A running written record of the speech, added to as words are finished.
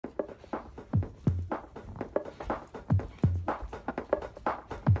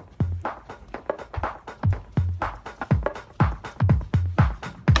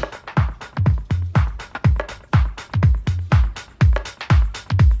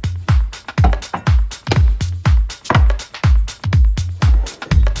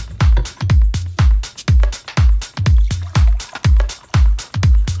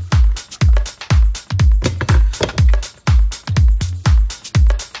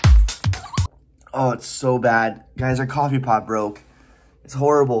Oh, it's so bad. Guys, our coffee pot broke. It's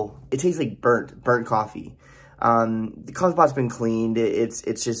horrible. It tastes like burnt coffee. The coffee pot's been cleaned. It's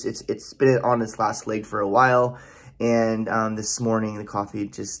been on its last leg for a while. And this morning, the coffee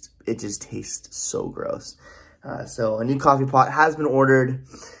just tastes so gross. So a new coffee pot has been ordered.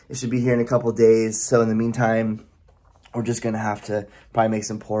 It should be here in a couple days. So in the meantime, we're just gonna have to probably make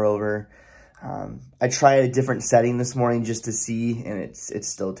some pour over. I tried a different setting this morning just to see, and it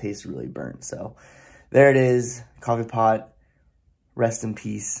still tastes really burnt. So there it is, coffee pot. Rest in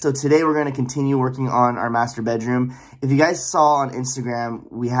peace. So today we're gonna continue working on our master bedroom. If you guys saw on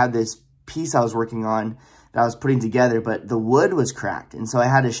Instagram, we had this piece I was working on that I was putting together, but the wood was cracked, and so I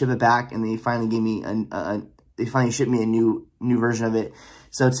had to ship it back, and they finally gave me they finally shipped me a new version of it.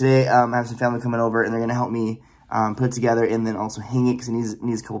 So today I have some family coming over, and they're gonna help me put it together and then also hang it because it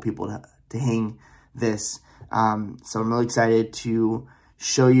needs a couple people to hang this. So I'm really excited to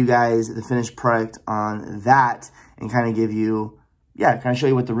show you guys the finished product on that and kind of give you, kind of show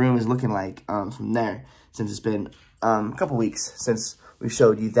you what the room is looking like from there, since it's been a couple weeks since we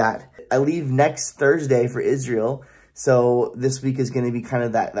showed you that. I leave next Thursday for Israel, so this week is going to be kind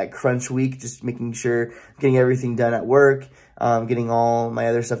of that crunch week, just making sure, getting everything done at work, getting all my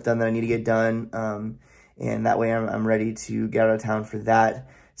other stuff done that I need to get done, and that way I'm ready to get out of town for that.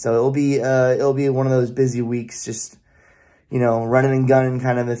 So it'll be one of those busy weeks, just, you know, running and gunning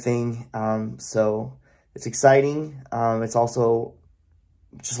kind of a thing. So it's exciting. It's also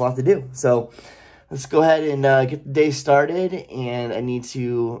just a lot to do. So let's go ahead and get the day started. And I need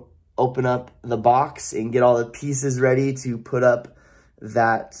to open up the box and get all the pieces ready to put up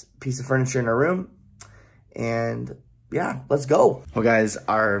that piece of furniture in our room. And yeah, let's go. Well, guys,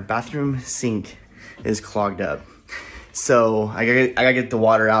 our bathroom sink is clogged up. So I gotta get the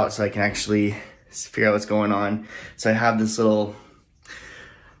water out so I can actually figure out what's going on. So I have this little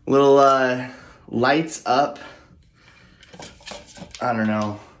lights up, I don't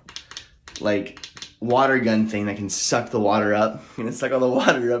know, like water gun thing that can suck the water up. I'm gonna suck all the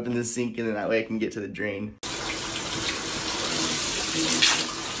water up in the sink, and then that way I can get to the drain.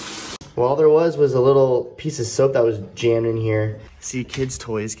 Well, all there was a little piece of soap that was jammed in here. See, kids'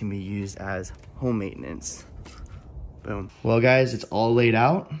 toys can be used as home maintenance. Boom. Well, guys, it's all laid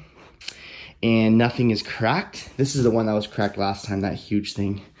out and nothing is cracked. This is the one that was cracked last time, that huge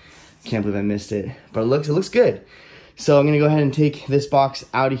thing. Can't believe I missed it, but it looks good. So I'm gonna go ahead and take this box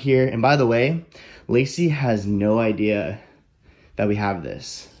out of here. And by the way, Lacey has no idea that we have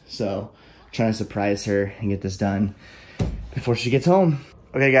this. So I'm trying to surprise her and get this done before she gets home.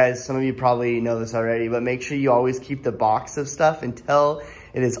 Okay, guys, some of you probably know this already, but make sure you always keep the box of stuff until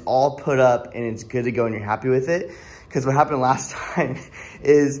it is all put up and it's good to go and you're happy with it. Because what happened last time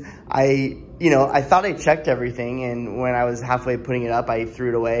is I thought I checked everything, and when I was halfway putting it up, I threw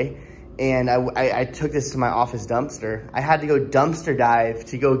it away. And I took this to my office dumpster. I had to go dumpster dive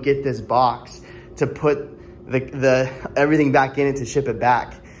to go get this box to put everything back in it to ship it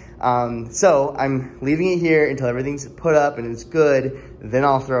back. So I'm leaving it here until everything's put up and it's good, then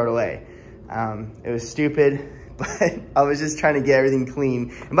I'll throw it away. It was stupid, but I was just trying to get everything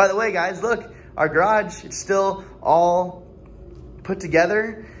clean. And by the way, guys, look, our garage, it's still all put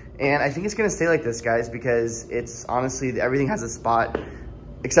together. And I think it's gonna stay like this, guys, because it's honestly, everything has a spot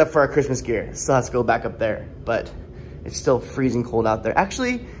except for our Christmas gear. It still has to go back up there, but it's still freezing cold out there.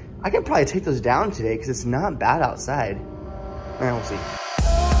 Actually, I can probably take those down today because it's not bad outside. We'll see.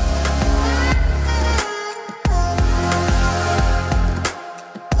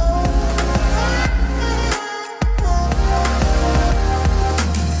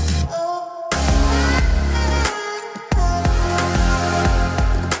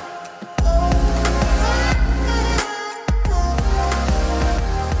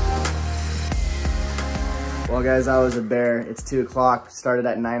 Well, guys, I was a bear. It's 2 o'clock, started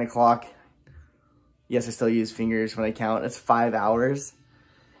at 9 o'clock. Yes, I still use fingers when I count. It's 5 hours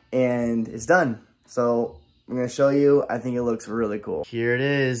and it's done. So I'm gonna show you. I think it looks really cool. Here it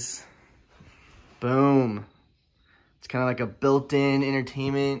is. Boom. It's kind of like a built-in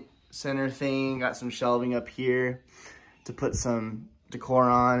entertainment center thing. Got some shelving up here to put some decor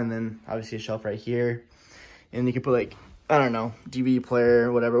on, and then obviously a shelf right here. And you can put, like, I don't know, DVD player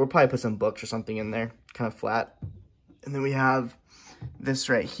or whatever. We'll probably put some books or something in there, kind of flat. And then we have this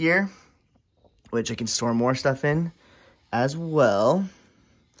right here, which I can store more stuff in as well,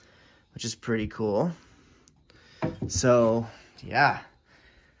 which is pretty cool. So yeah,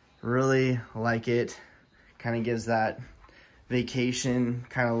 really like it. Kind of gives that vacation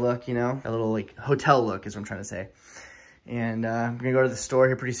kind of look, you know, a little like hotel look is what I'm trying to say. And I'm gonna go to the store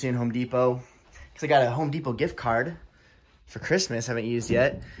here pretty soon, Home Depot, because I got a Home Depot gift card. for Christmas, haven't used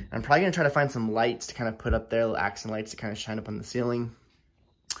yet. I'm probably gonna try to find some lights to kind of put up there, little accent lights to kind of shine up on the ceiling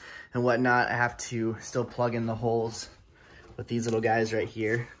and whatnot. I have to still plug in the holes with these little guys right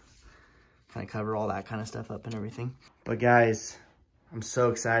here. Kind of cover all that kind of stuff up and everything. But guys, I'm so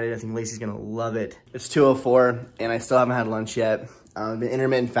excited. I think Lacey's gonna love it. It's 2:04 and I still haven't had lunch yet. I've been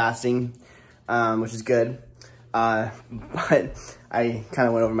intermittent fasting, which is good. But I kind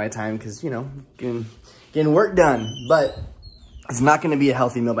of went over my time because, you know, getting work done. But it's not gonna be a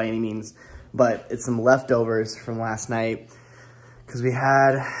healthy meal by any means, but it's some leftovers from last night because we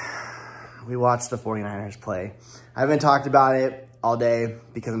watched the 49ers play. I haven't talked about it all day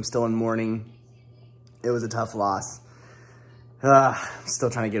because I'm still in mourning. It was a tough loss. I'm still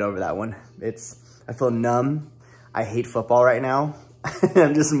trying to get over that one. I feel numb. I hate football right now.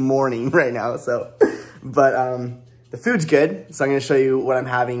 I'm just mourning right now. So, but the food's good. So I'm gonna show you what I'm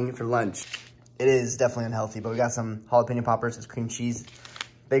having for lunch. It is definitely unhealthy, but we got some jalapeno poppers with cream cheese,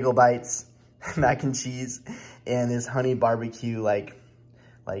 bagel bites, mac and cheese, and this honey barbecue like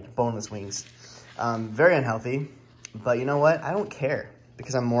boneless wings. Very unhealthy, but you know what? I don't care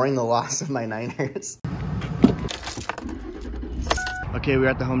because I'm mourning the loss of my Niners. Okay, we're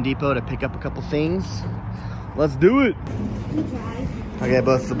at the Home Depot to pick up a couple things. Let's do it. Okay,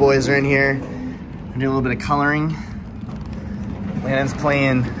 both the boys are in here. We're doing a little bit of coloring. Landon's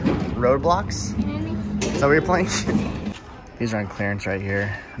playing Roadblocks. Is that what you're playing? These are on clearance right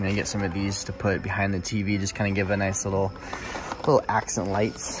here. I'm gonna get some of these to put behind the TV, just kind of give a nice little accent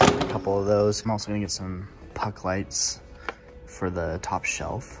lights. A couple of those. I'm also gonna get some puck lights for the top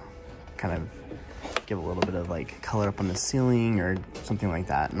shelf. Kind of give a little bit of like color up on the ceiling or something like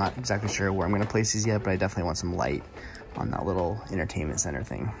that. I'm not exactly sure where I'm gonna place these yet, but I definitely want some light on that little entertainment center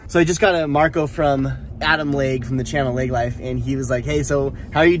thing. So I just got a Marco from Adam Leg from the channel Leg Life, and he was like, hey, so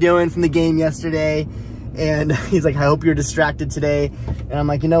how are you doing from the game yesterday? And he's like, I hope you're distracted today. And I'm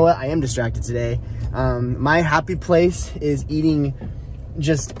like, you know what? I am distracted today. My happy place is eating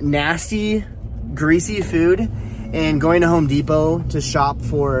just nasty, greasy food and going to Home Depot to shop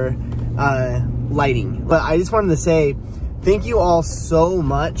for lighting. But I just wanted to say thank you all so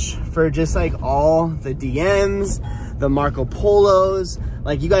much for just like all the DMs, the Marco Polos.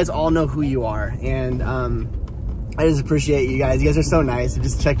 Like, you guys all know who you are, and I just appreciate you guys. You guys are so nice,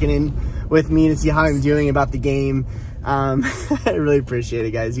 just checking in with me to see how I'm doing about the game. I really appreciate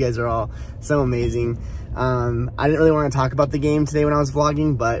it, guys. You guys are all so amazing. I didn't really want to talk about the game today when I was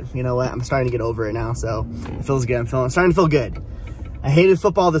vlogging, but you know what? I'm starting to get over it now, so it feels good. I'm starting to feel good. I hated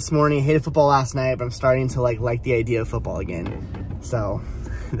football this morning, I hated football last night, but I'm starting to like the idea of football again. So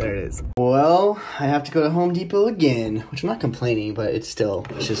there it is. Well, I have to go to Home Depot again, which I'm not complaining, but it's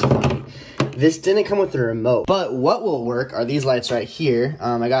just funny. This didn't come with the remote, but what will work are these lights right here.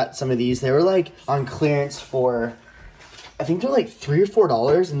 I got some of these. They were like on clearance for, I think they're like $3 or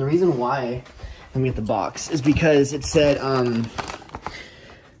 $4. And the reason why, let me get the box, is because it said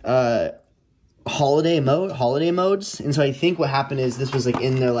holiday modes. And so I think what happened is this was like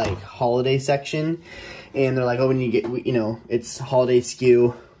in their like holiday section, and they're like, oh, when you get, you know, it's holiday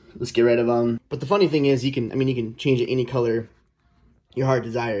skew, let's get rid of them. But the funny thing is you can change it any color your heart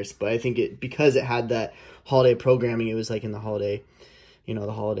desires, but I think because it had that holiday programming, it was like in the holiday, you know,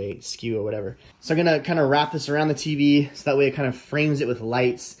 the holiday skew or whatever. So I'm gonna kind of wrap this around the TV so that way it kind of frames it with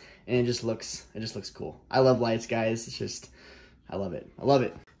lights, and it just looks cool. I love lights, guys. It's just, I love it. I love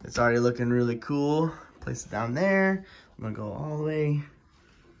it. It's already looking really cool. Place it down there. I'm gonna go all the way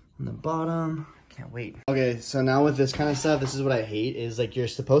on the bottom. Can't wait. Okay, so now with this kind of stuff, this is what I hate, is like you're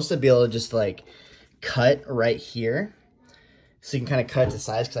supposed to be able to just like cut right here. So you can kind of cut it to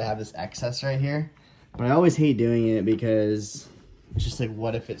size because I have this excess right here. But I always hate doing it because it's just like,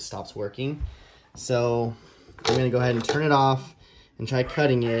 what if it stops working? So I'm gonna go ahead and turn it off and try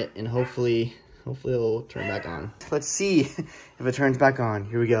cutting it, and hopefully it'll turn back on. Let's see if it turns back on.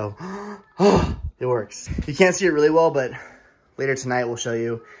 Here we go. Oh, it works. You can't see it really well, but later tonight we'll show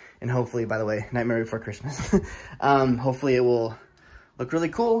you. And hopefully, by the way, Nightmare Before Christmas. Hopefully it will look really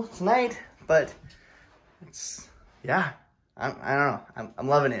cool tonight, but it's, yeah. I don't know. I'm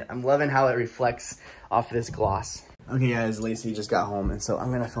loving it. I'm loving how it reflects off this gloss. Okay, guys, Lacey just got home, and so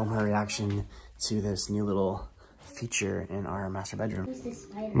I'm gonna film her reaction to this new little feature in our master bedroom. Who's this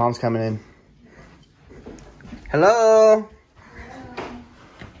spider? Mom's coming in. Hello.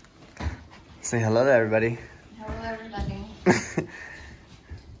 Say hello to everybody. Hello, everybody.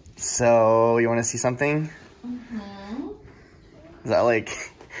 So, you want to see something? Mm-hmm. Is that like,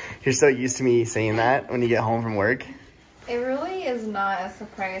 you're so used to me saying that when you get home from work? It really is not a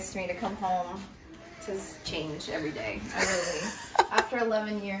surprise to me to come home to change every day. I really, after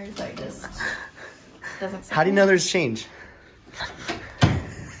 11 years, I just, doesn't. How do you know there's change?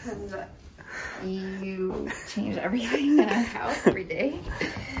 Because you change everything in our house every day.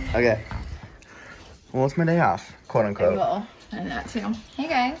 Okay. Well, it's my day off, quote unquote. Well, and that too. Hey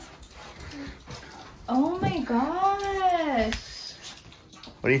guys. Oh my gosh.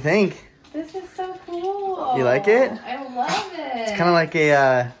 What do you think? This is so cool. You like it? I love it. It's kind of like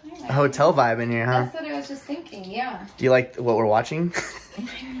a hotel vibe in here, huh? That's what I was just thinking, yeah. Do you like what we're watching?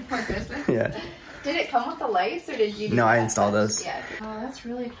 For Christmas? Yeah. Did it come with the lights or did you do No, I that installed stuff? those. Yeah. Oh, that's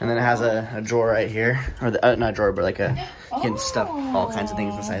really cool. And then it has a drawer right here. Or the, not a drawer, but like a, you can stuff all kinds of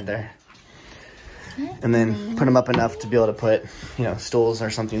things inside there. And then put them up enough to be able to put, you know, stools or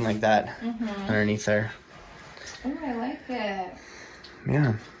something like that underneath there. Oh, I like it.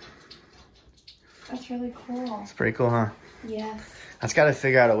 Yeah. That's really cool. It's pretty cool, huh? Yes. I just got to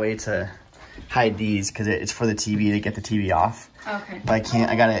figure out a way to hide these because it's for the TV to get the TV off. Okay. But I can't.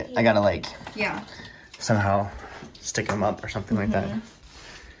 I gotta like yeah, somehow stick them up or something like that.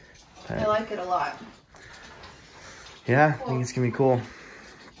 But, I like it a lot. Yeah, I think it's gonna be cool.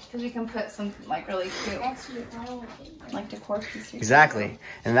 Because we can put some like really cute, like decor pieces. Exactly,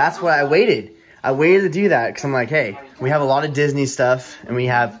 and that's what I waited. I waited to do that because I'm like, hey, we have a lot of Disney stuff and we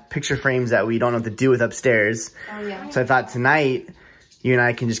have picture frames that we don't know what to do with upstairs. Oh yeah. So I thought tonight you and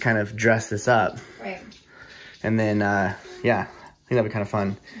I can just kind of dress this up. Right. And then, yeah, I think that'd be kind of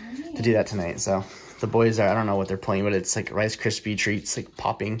fun to do that tonight. So the boys are, I don't know what they're playing, but it's like Rice Krispie treats, like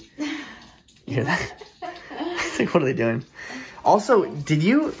popping. You hear that? It's like, what are they doing? Also, did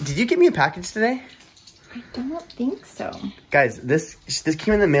you get me a package today? I don't think so. Guys, this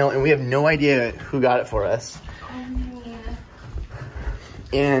came in the mail and we have no idea who got it for us. Oh, yeah.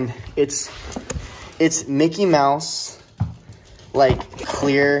 And it's Mickey Mouse, like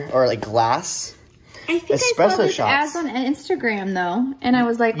clear or like glass. I think I saw this ads on Instagram though, and I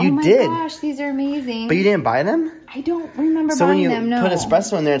was like, "Oh my gosh, these are amazing!" But you didn't buy them? I don't remember buying them. No. So when you put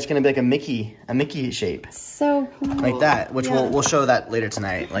espresso in there, it's gonna be like a Mickey shape, so cool, like that. Which we'll show that later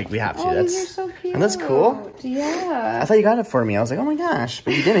tonight. Like we have to. Oh, these are so cute. And that's cool. Yeah. I thought you got it for me. I was like, oh my gosh,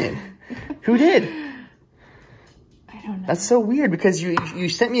 but you didn't. Who did? I don't know. That's so weird because you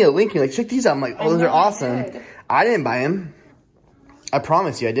sent me a link. You're like, check these out. I'm like, oh, those are awesome. I didn't buy them. I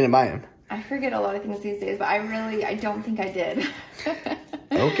promise you, I didn't buy them. I forget a lot of things these days, but I don't think I did.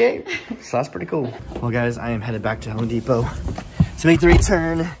 Okay, so that's pretty cool. Well, guys, I am headed back to Home Depot to make the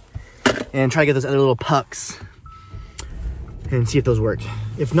return and try to get those other little pucks and see if those work.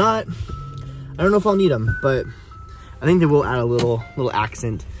 If not, I don't know if I'll need them, but I think they will add a little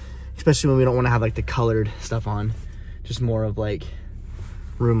accent, especially when we don't want to have like the colored stuff on, just more of like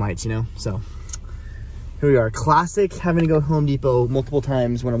room lights, you know? So here we are, classic having to go Home Depot multiple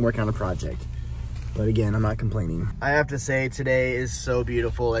times when I'm working on a project. But again, I'm not complaining. I have to say today is so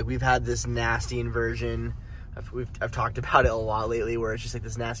beautiful. Like we've had this nasty inversion. I've talked about it a lot lately where it's just like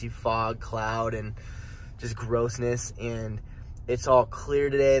this nasty fog cloud and just grossness, and it's all clear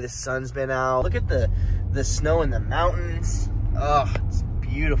today. The sun's been out. Look at the snow in the mountains. Oh, it's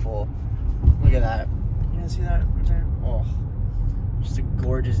beautiful. Look at that. You guys see that? Oh, just a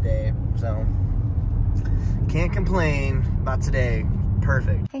gorgeous day. So can't complain about today.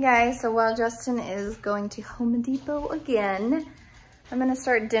 Perfect. Hey guys, so while Justin is going to Home Depot again, I'm gonna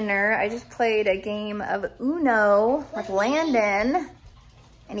start dinner. I just played a game of Uno with Landon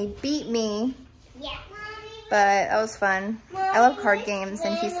and he beat me. Yeah. But that was fun. I love card games,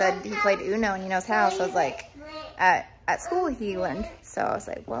 and he said he played Uno and he knows how, so I was like, at school he learned. So I was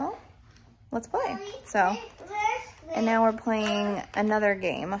like, well, let's play. So, and now we're playing another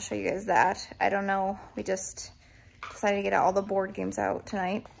game. I'll show you guys that. I don't know, we just decided to get all the board games out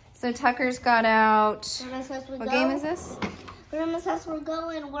tonight. So Tucker's got out, what game is this? Grandma's house we go,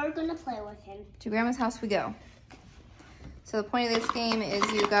 and we're gonna play with him. To Grandma's house we go. So the point of this game is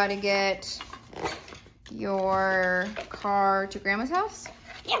you gotta get your car to Grandma's house.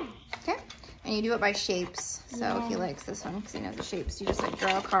 Yeah. Okay. And you do it by shapes. So he likes this one because he knows the shapes. You just like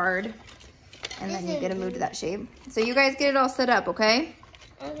draw a card and then you get to move to that shape. So you guys get it all set up, okay?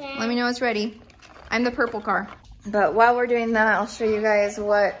 Okay. Let me know it's ready. I'm the purple car. But while we're doing that, I'll show you guys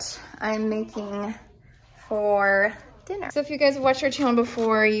what I'm making for dinner. So if you guys have watched our channel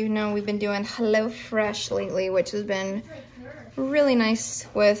before, you know we've been doing HelloFresh lately, which has been really nice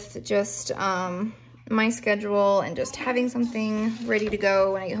with just my schedule and just having something ready to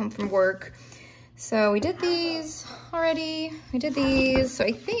go when I get home from work. So we did these already. We did these. So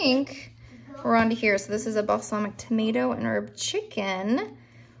I think we're on to here. So this is a balsamic tomato and herb chicken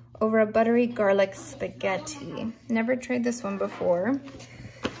over a buttery garlic spaghetti. Never tried this one before.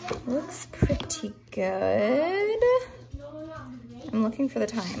 Looks pretty good. I'm looking for the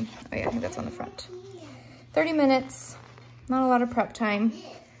time. Oh yeah, I think that's on the front. 30 minutes, not a lot of prep time.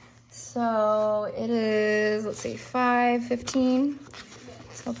 So it is, let's see, 5:15.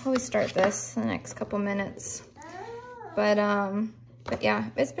 So I'll probably start this in the next couple minutes. But yeah,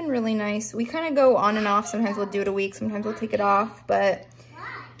 it's been really nice. We kind of go on and off. Sometimes we'll do it a week, sometimes we'll take it off, but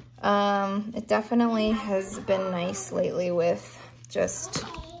it definitely has been nice lately with just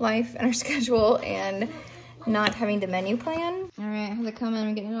life and our schedule and not having to menu plan. All right, how's it coming?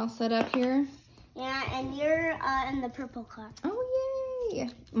 I'm getting it all set up here. Yeah, and you're in the purple car. Oh, yay.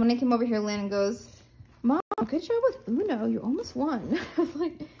 When I came over here, Landon goes, Mom, good job with Uno. You almost won. I was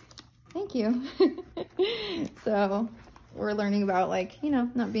like, thank you. So we're learning about, like, you know,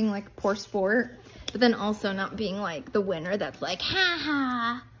 not being like poor sport, but then also not being like the winner that's like, ha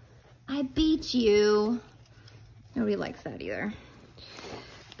ha, I beat you. Nobody likes that either.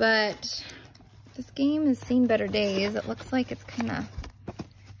 But this game has seen better days. It looks like it's kind of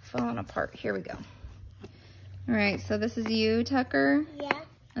falling apart. Here we go. All right, so this is you, Tucker. Yeah.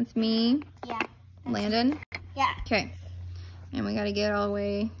 That's me. Yeah. Landon. Yeah. Okay. And we got to get all the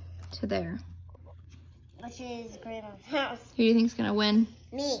way to there. Which is Grandma's house. Who do you think's gonna win?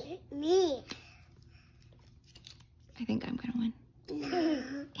 Me. I think I'm gonna win.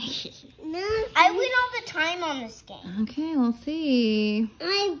 No. I win all the time on this game. Okay, we'll see.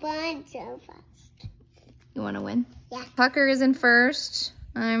 I won so fast. You want to win? Yeah. Tucker is in first.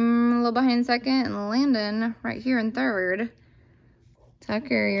 I'm a little behind second, and Landon right here in third.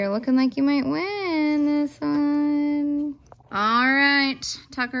 Tucker, you're looking like you might win this one. All right,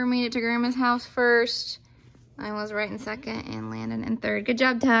 Tucker made it to Grandma's house first. I was right in second, and Landon in third. Good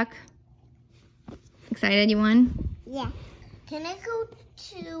job, Tuck. Excited you won? Yeah. Can I go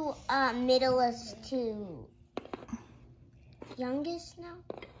to middlest to youngest now?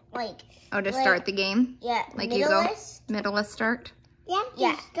 Like. Oh, to start the game? Yeah. Like you go middlest start? Yeah.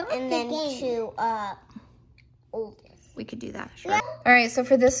 Yeah. And then to oldest. We could do that, sure. Yeah. All right, so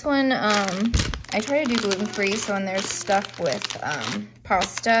for this one, I try to do gluten-free, so when there's stuff with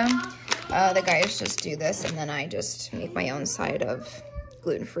pasta, the guys just do this, and then I just make my own side of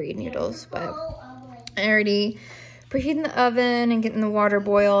gluten-free noodles. But I already preheating the oven and getting the water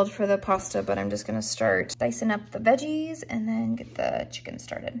boiled for the pasta, but I'm just gonna start dicing up the veggies and then get the chicken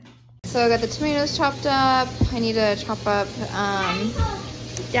started. So I got the tomatoes chopped up. I need to chop up,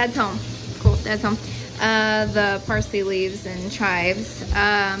 Dad's home. Cool, Dad's home. The parsley leaves and chives,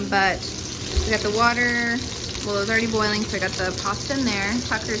 but we got the water. Well, it was already boiling, so I got the pasta in there.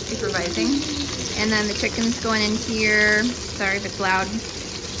 Tucker's supervising. And then the chicken's going in here. Sorry if it's loud.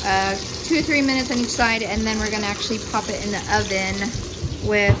 2 to 3 minutes on each side, and then we're gonna actually pop it in the oven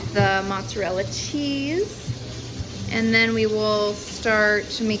with the mozzarella cheese. And then we will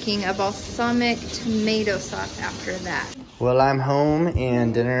start making a balsamic tomato sauce after that. Well, I'm home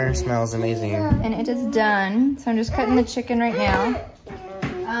and dinner smells amazing. And it is done. So I'm just cutting the chicken right now.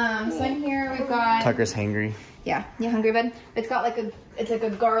 So in here we've got... Tucker's hangry. Yeah, you hungry, bud? It's got like a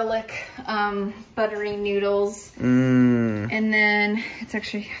garlic, buttery noodles. And then it's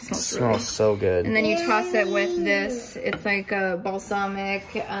actually, it smells so good. And then you toss it with this. It's like a balsamic,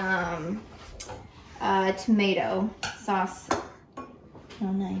 tomato sauce.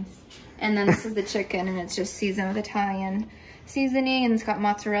 Oh, nice. And then this is the chicken, and it's just seasoned with Italian seasoning, and it's got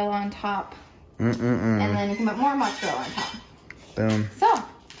mozzarella on top. And then you can put more mozzarella on top. Boom. So, I'll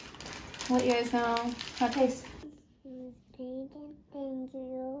let you guys know how it tastes.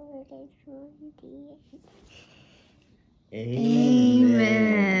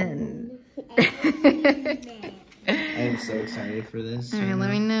 Amen. I am so excited for this. All right, let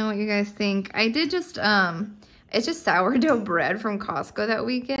me know what you guys think. I did just, it's just sourdough bread from Costco that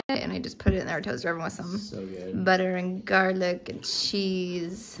we get, and I just put it in our toaster oven with some butter and garlic and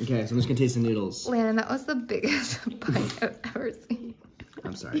cheese. Okay, so I'm just gonna taste the noodles. Landon, that was the biggest bite I've ever seen.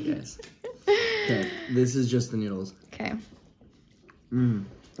 I'm sorry, guys. Okay, this is just the noodles. Okay. Oh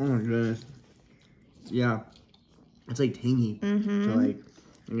my goodness. Yeah, it's like tangy. So like,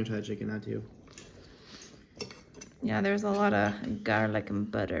 I'm gonna try the chicken now too. Yeah, there's a lot of garlic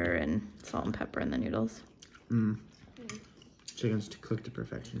and butter and salt and pepper in the noodles. Chicken's cooked to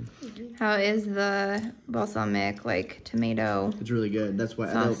perfection. How is the balsamic, like, tomato? It's really good. That's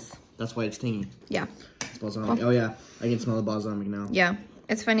why that's why it's tangy. Yeah. It's balsamic. Cool. Oh yeah, I can smell the balsamic now. Yeah.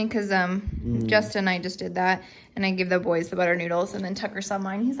 It's funny because Justin and I just did that, and I gave the boys the butter noodles, and then Tucker saw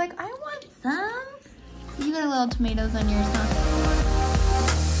mine. He's like, I want some. You got a little tomatoes on yours, huh?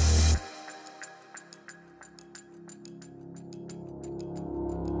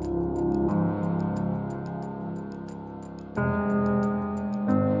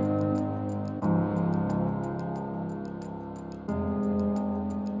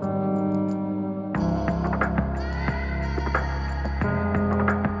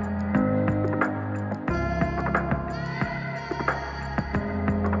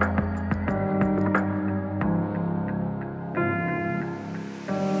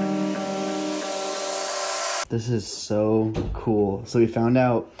 This is so cool. So we found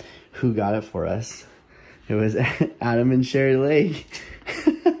out who got it for us. It was Adam and Sherry Lake.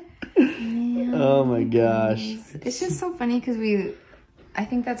 Oh my gosh. It's just so funny because I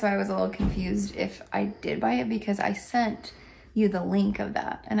think that's why I was a little confused if I did buy it, because I sent you the link of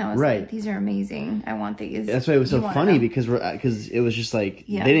that and I was like, these are amazing. I want these. That's why it was so funny because it was just like,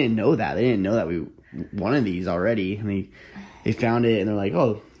 they didn't know that. They didn't know that we wanted these already. And they found it and they're like,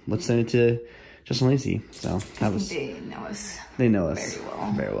 oh, let's send it to Justin and Lacey. So that was, they know us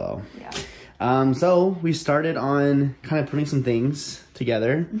very well. Yeah. So we started on kind of putting some things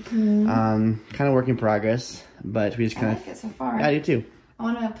together, kind of work in progress, but we just kind of, like it so far. Yeah, I do too. I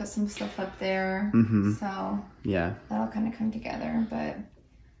want to put some stuff up there, so yeah, that'll kind of come together, but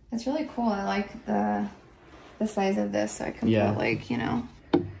it's really cool. I like the size of this, so I can put like, you know,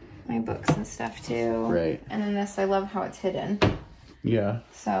 my books and stuff too. Right. And then this, I love how it's hidden. Yeah.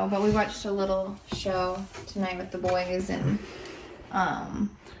 So, but we watched a little show tonight with the boys, and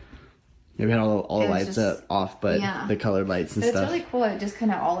yeah, we had all the lights off, but the colored lights and stuff. It's really cool. It just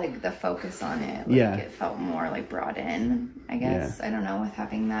kind of all like the focus on it. Like, it felt more like brought in, I guess. I don't know, with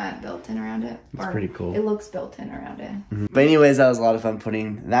having that built in around it. It's pretty cool. It looks built in around it. But anyways, that was a lot of fun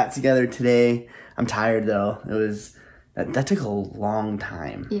putting that together today. I'm tired though. It was, that took a long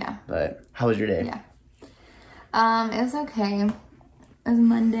time. Yeah. But how was your day? Yeah. It was okay. It was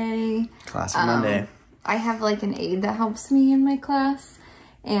Monday. Classic Monday. I have like an aide that helps me in my class,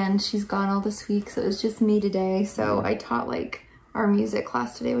 and she's gone all this week, so it was just me today. So I taught like our music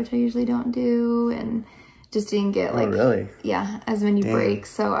class today, which I usually don't do, and just didn't get like as many breaks.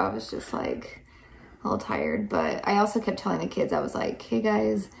 So I was just like a little tired, but I also kept telling the kids, I was like, hey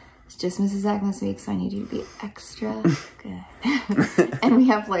guys, it's just Mrs. Zachman this week, so I need you to be extra good. And we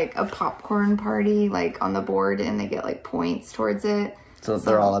have like a popcorn party like on the board, and they get like points towards it. So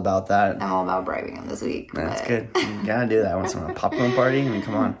they're all about that. I'm all about bribing them this week. That's good. You gotta do that once in a popcorn party. I mean,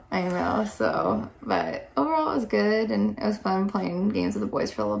 come on. I know. So, but overall it was good, and it was fun playing games with the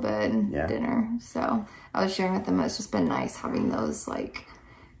boys for a little bit and dinner. So I was sharing with them. It's just been nice having those, like,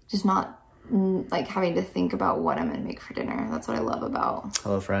 just not like having to think about what I'm gonna make for dinner. That's what I love about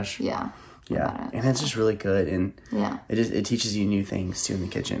HelloFresh. Yeah. Yeah, and it's just really good, and it teaches you new things too in the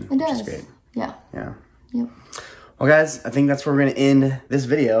kitchen. It does. Which is great. Yeah. Yeah. Yep. Well, guys, I think that's where we're going to end this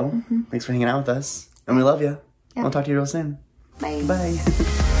video. Thanks for hanging out with us. And we love you. Yep. I'll talk to you real soon. Bye. Bye.